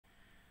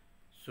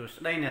សួ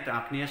ស្តីអ្នកទាំង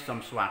អស់គ្នាសូម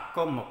ស្វាគ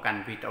មន៍មកកា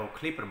ន់វីដេអូ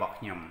ឃ្លីបរបស់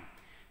ខ្ញុំ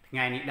ថ្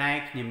ងៃនេះដែរ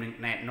ខ្ញុំនឹង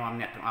ណែនាំ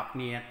អ្នកទាំងអស់គ្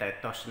នាទៅ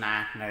ទស្សនា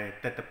នៅ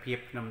ទិដ្ឋភាព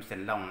ភ្នំស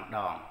ន្លង់ម្ដ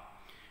ង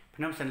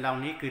ភ្នំសន្លង់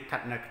នេះគឺស្ថិ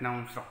តនៅក្នុង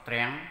ស្រុកទ្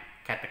រាំង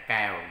ខេត្តតា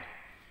កែវ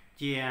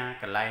ជា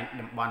កន្លែង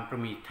តំបន់ព្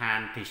រំវិហារ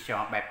ទេសច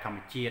របែបធម្ម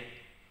ជាតិ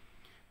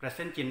ប្រ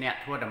សិនជាអ្នក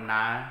ធ្វើដំ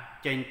ណើរ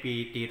ចេញពី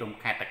ទីរួម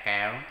ខេត្តតា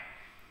កែវ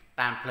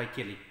តាមផ្លូវ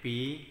ជាតិលេខ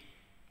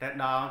 2 ទៅ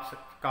ដល់សា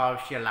កល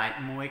វិទ្យាល័យ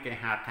មួយគេ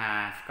ហៅថា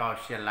សាកលវិ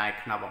ទ្យាល័យ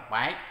ខ្នោបំ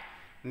បែក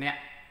អ្នក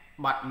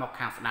បាត់មក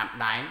ខាងស្ដាំ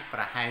ដៃប្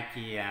រហែល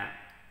ជា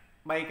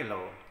3 គី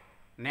ឡូ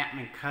អ្នក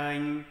នឹងឃើញ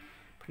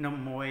ភ្នំ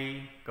មួយ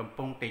កំ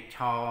ពុងតែឈ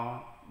រ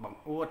បង្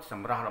អួតស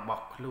ម្រស់រប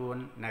ស់ខ្លួន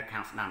នៅខា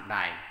ងស្ដាំ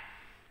ដៃ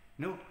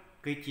នោះ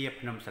គឺជា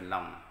ភ្នំសន្ល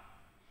ង់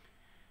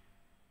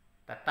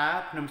តើ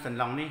ភ្នំសន្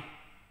លង់នេះ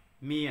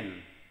មាន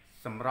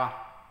សម្រស់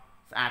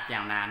ស្អាត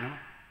យ៉ាងណានោះ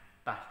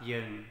តោះ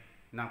យើង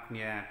នាំគ្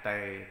នាទៅ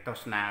ទ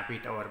ស្សនាវី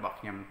ដេអូរបស់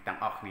ខ្ញុំទាំង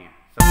អស់គ្នា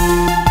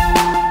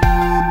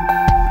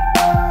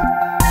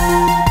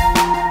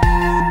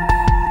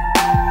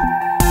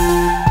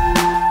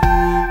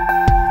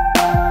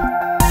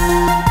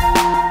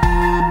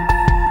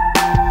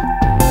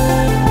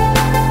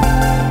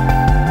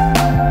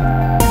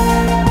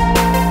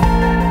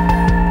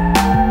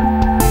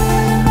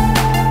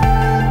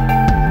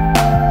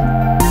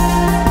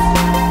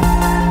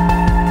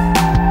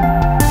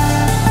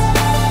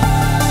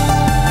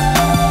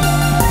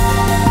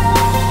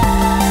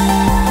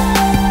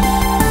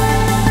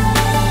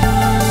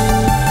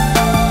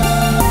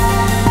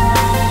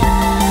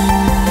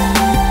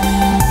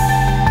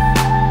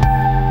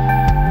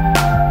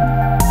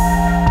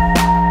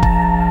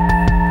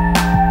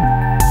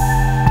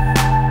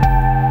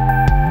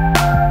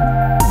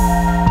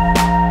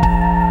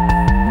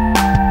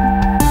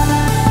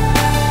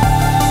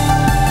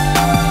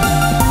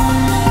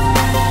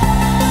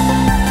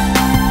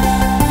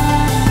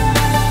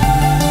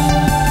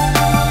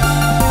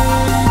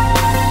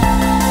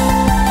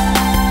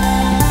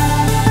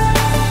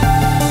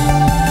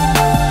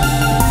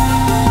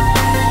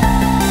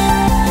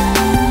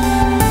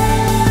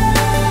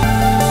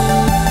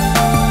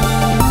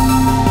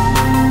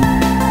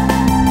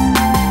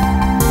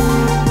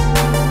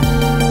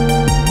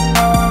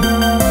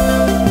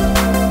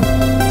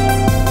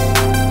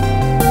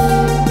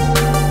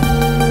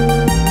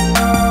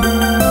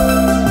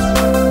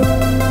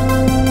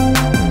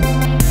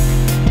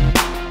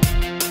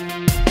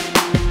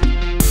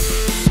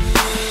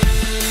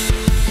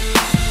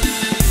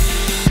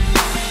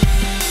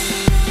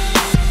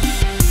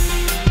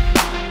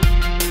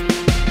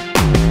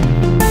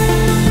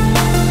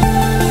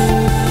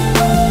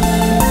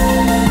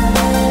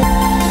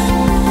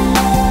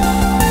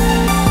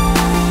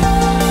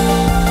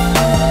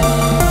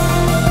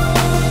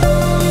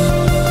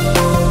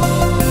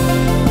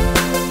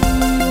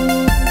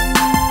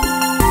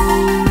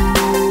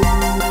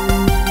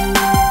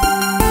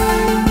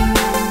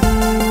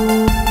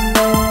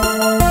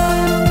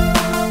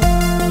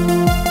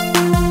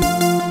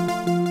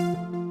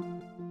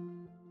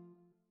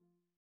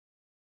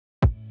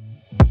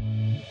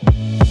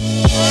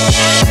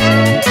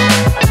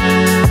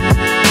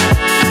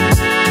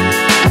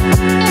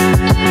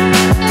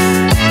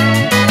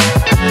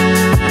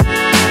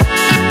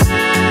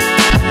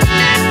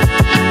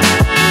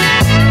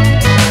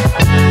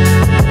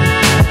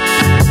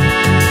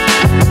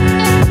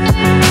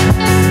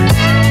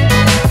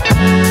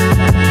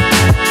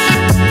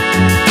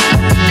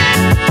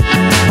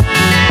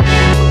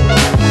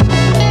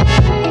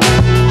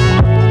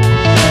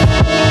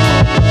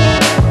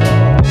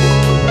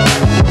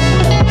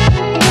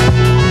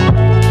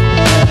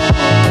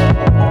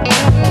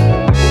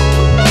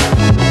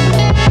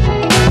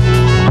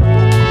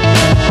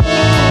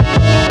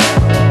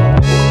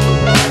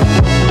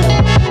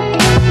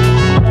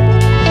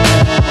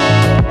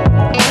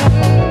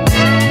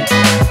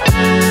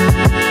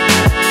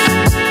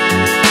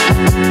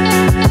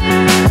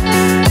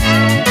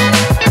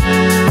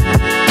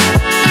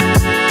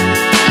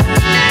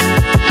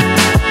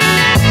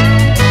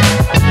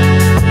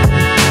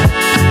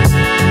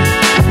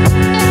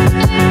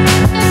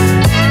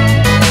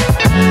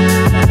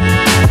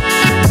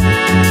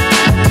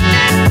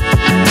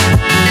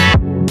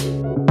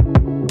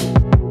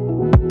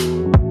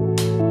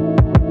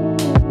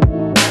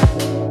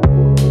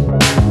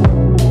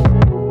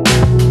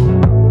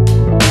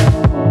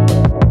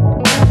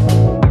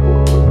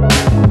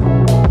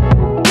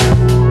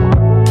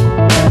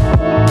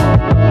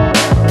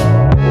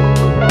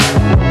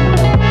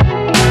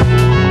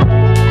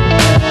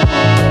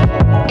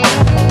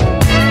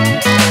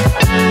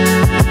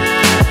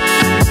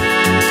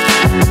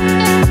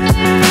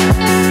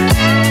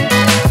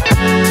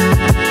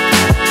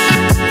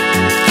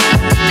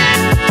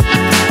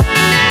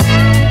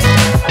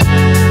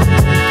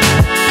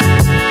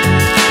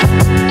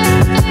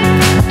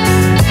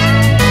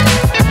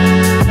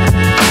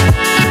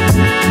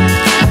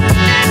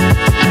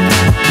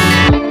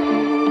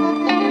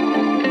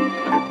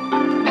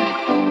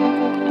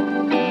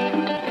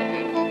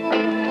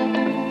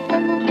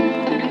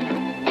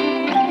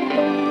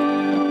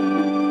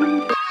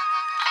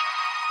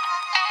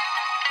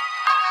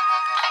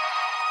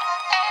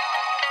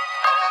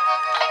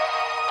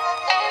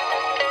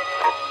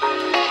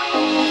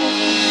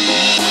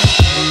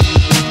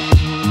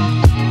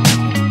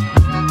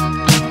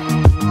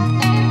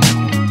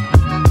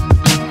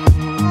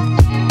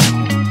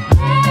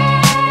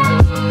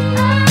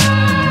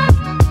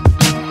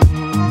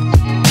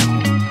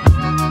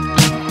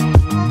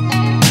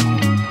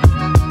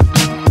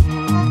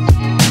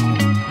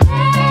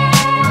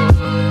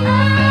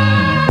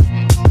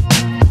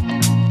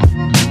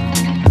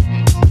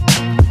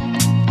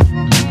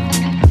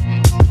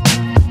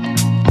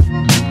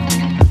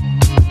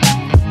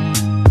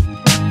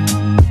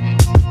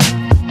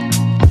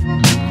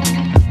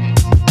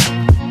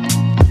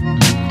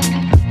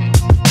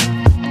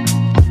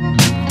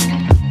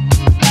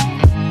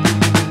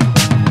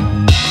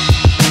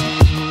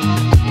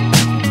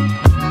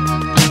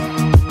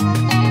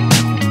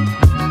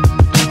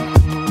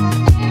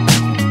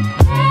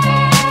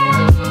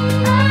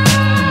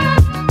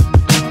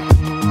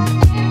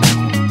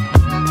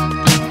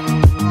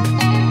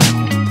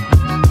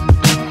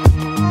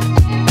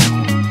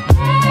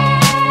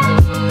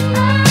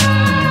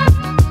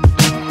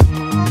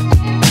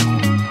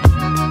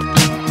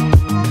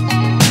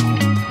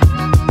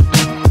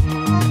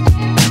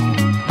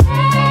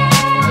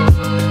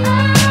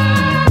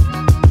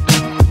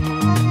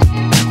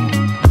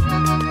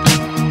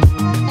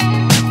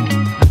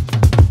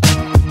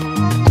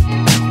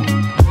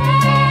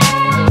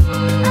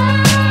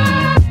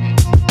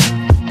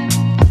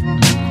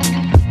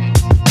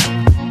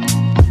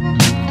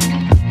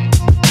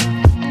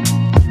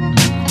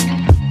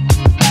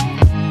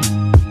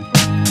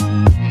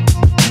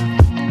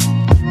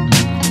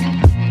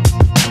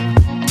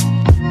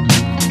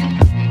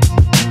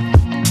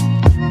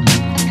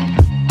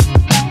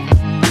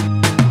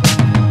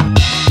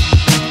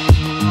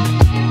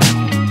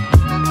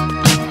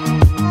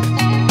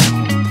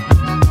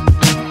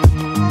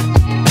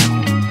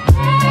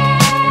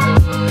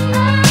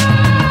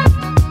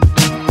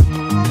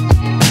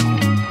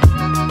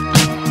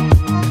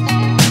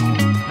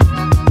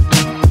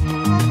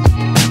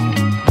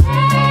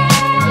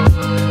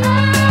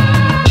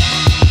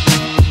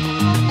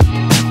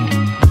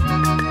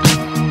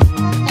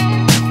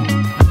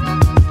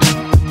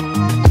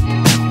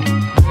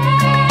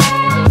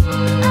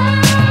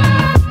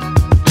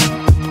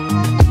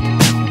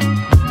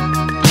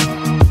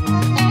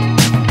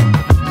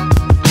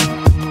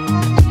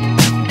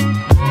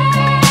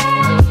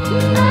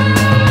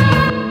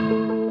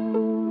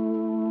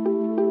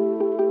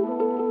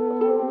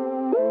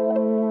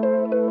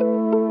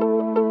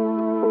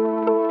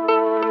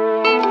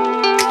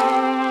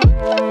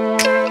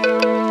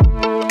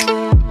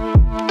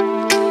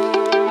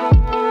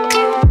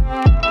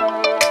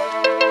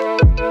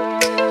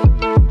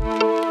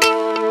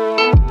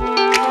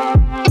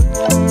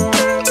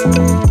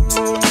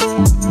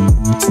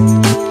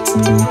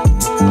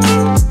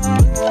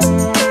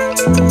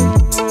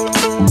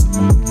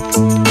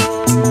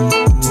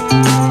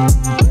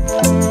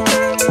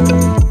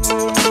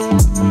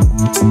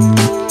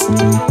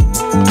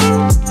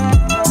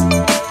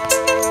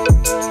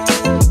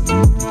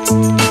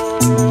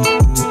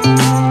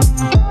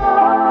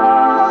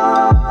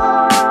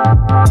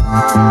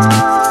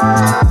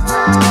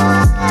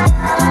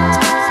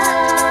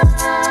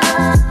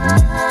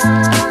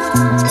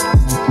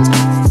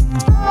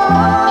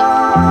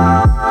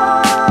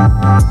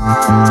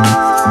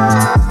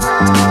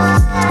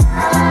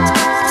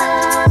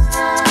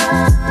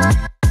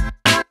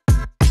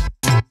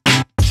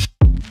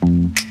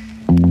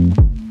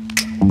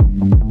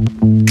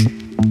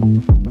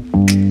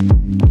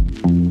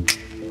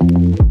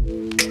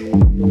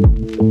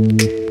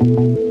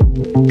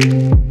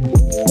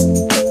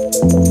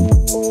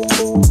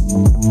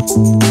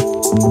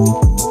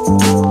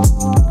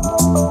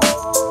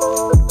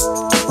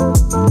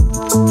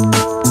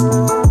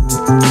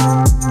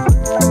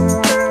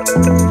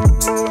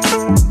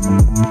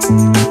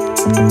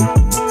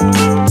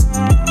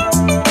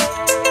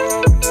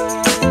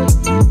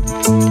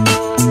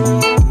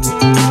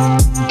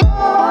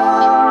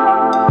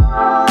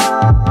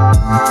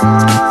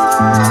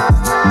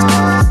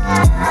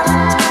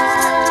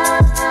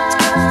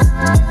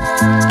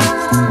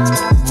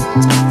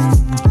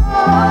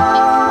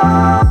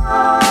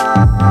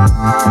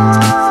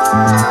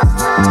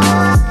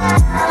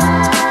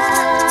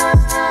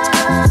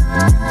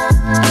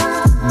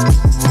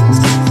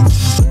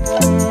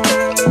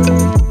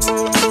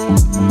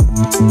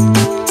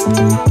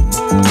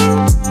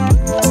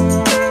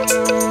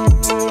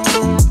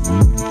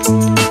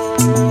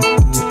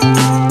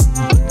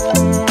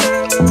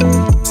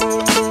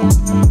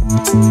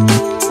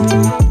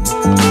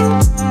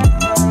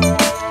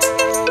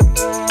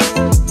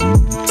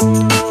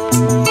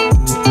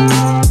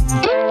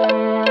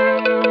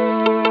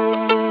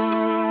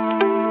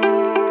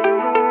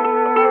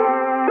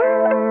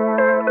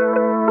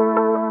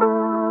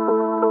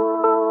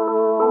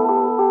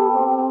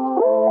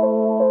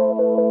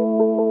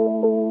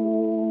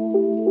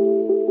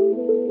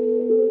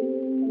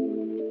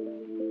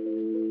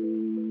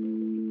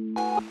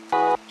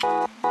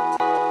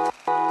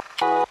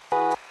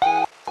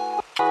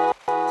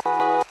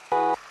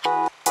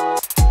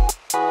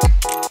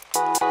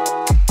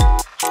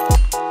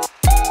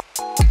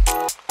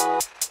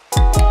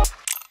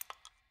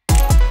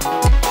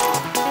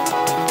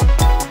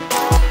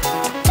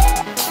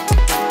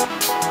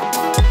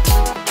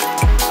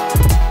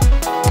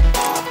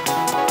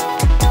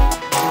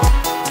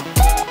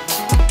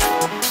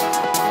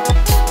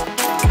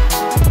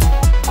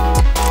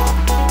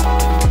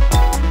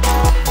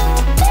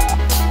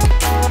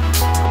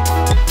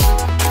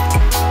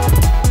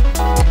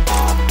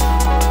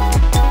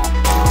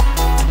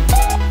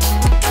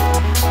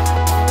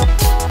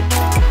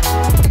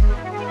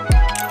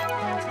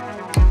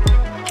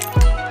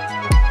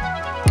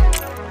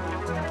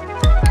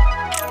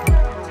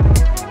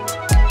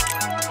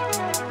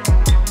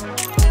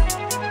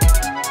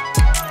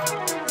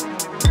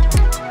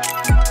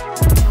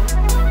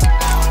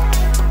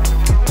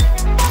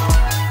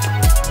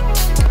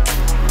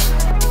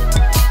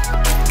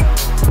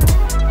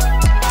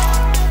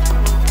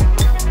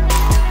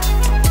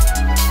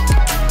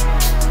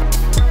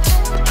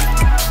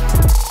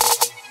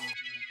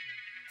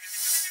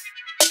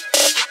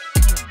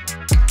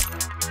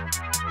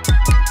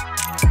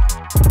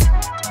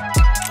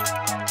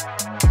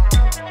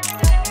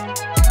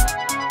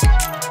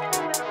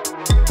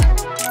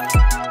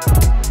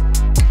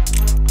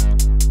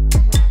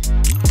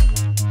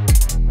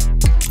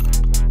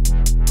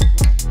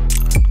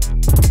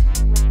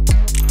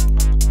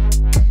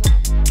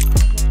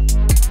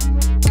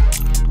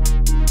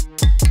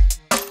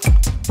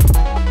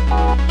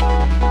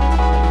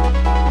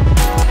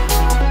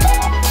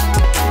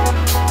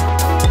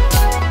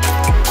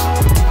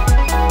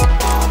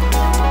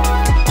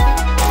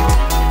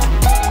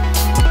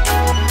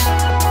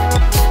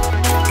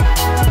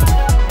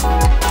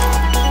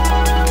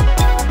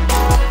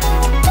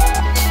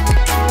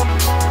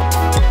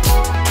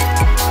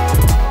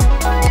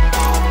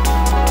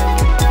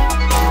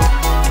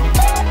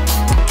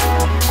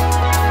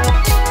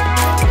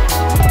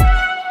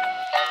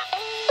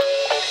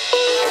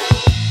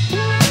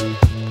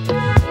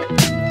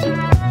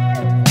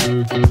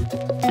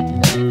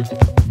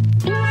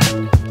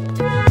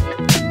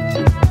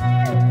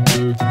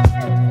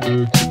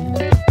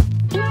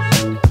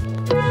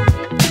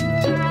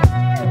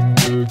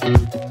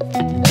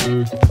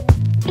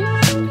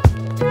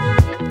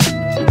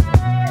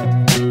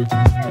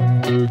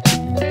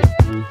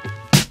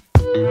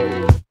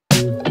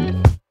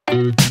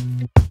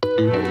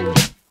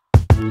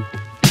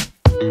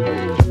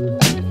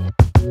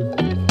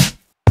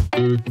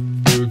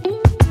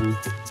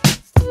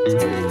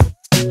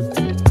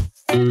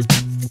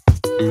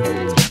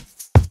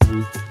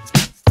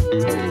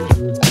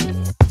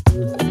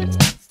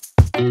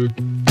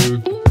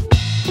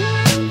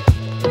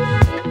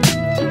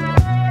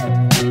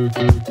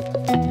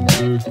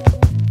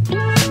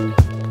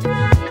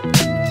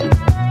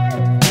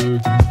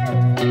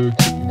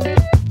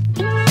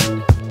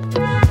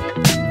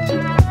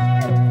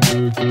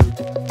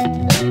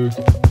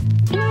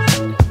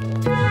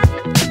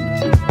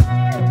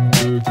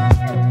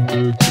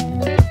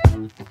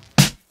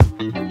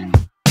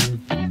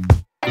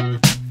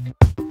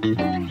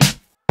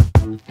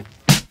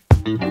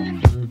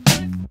Thank you.